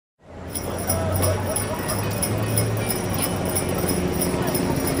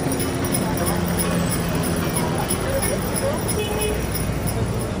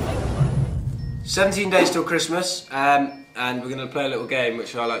17 days till Christmas, and we're going to play a little game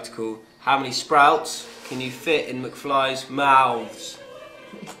which I like to call How Many Sprouts Can You Fit in McFly's Mouths?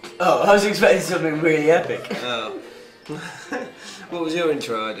 Oh, I was expecting something really epic. Oh. What was your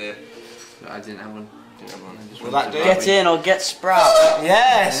intro idea? I didn't have one. Will that do? Get in or get sprout.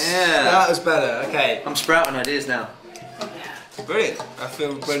 Yes! Yeah. That was better, okay. I'm sprouting ideas now. Brilliant. I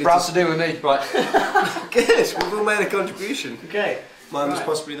feel ready Sprouts to do with me. Right. Good, we've all made a contribution. Okay. Mine was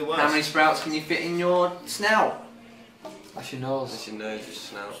possibly the worst. How many sprouts can you fit in your snout? That's your nose. That's your nose, your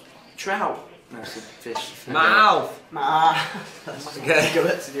snout. Trout. No, it's a fish. Mouth! Okay, go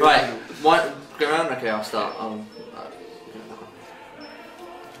back to the right, one, go around? Okay, I'll start.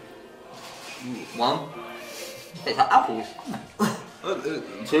 One. It's like apples.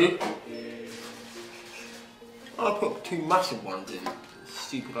 Two. I put two massive ones in.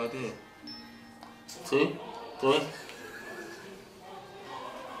 Stupid idea. Two. Three.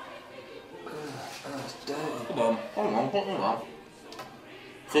 That's dirty. Come on. Come on.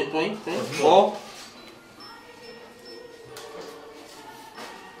 Three, four.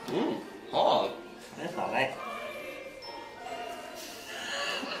 Hard. That's alright.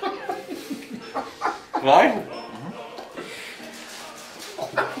 Right?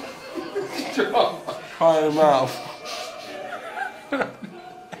 Try your mouth.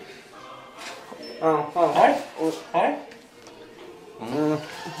 Hey?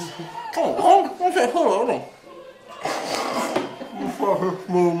 Oh, what's that for?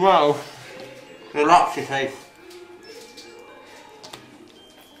 Small mouth. Relax your face.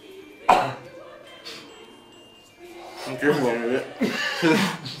 I'm just one of it.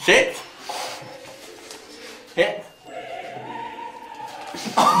 Sit. Hit.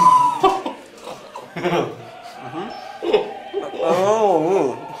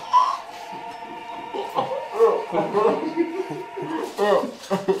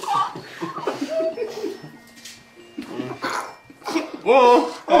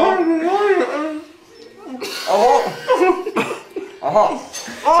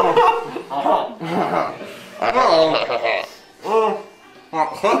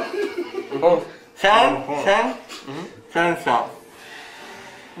 Sound.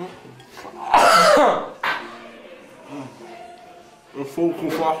 The full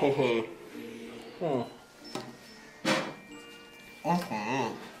fucking here.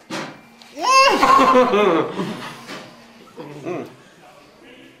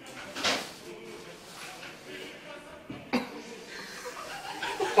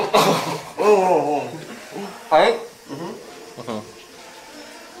 Hey?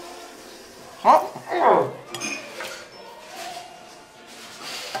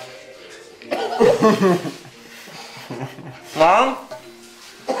 Mom?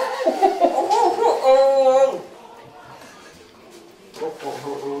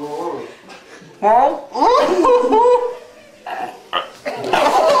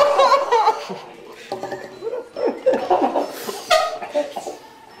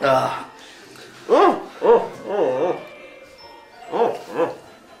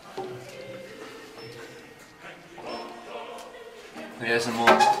 Here's some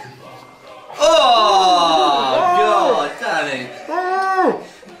more. Oh, God, darling.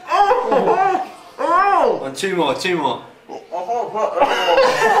 And two more. Two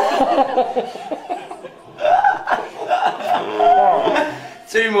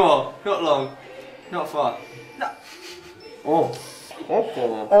more, not long, not far. No. Oh.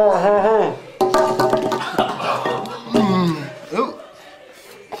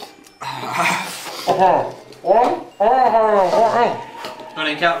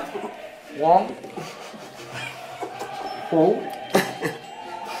 Running count. 1, 2,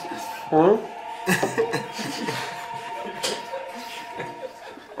 3.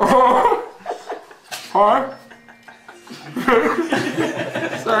 4,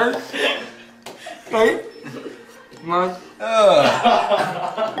 6, 8, 9,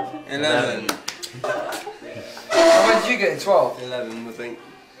 11. How many did you get in 12? 11, I think.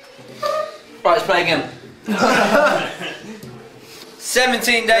 Right, let's play again.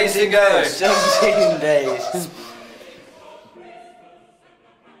 17 days to go. 17 days.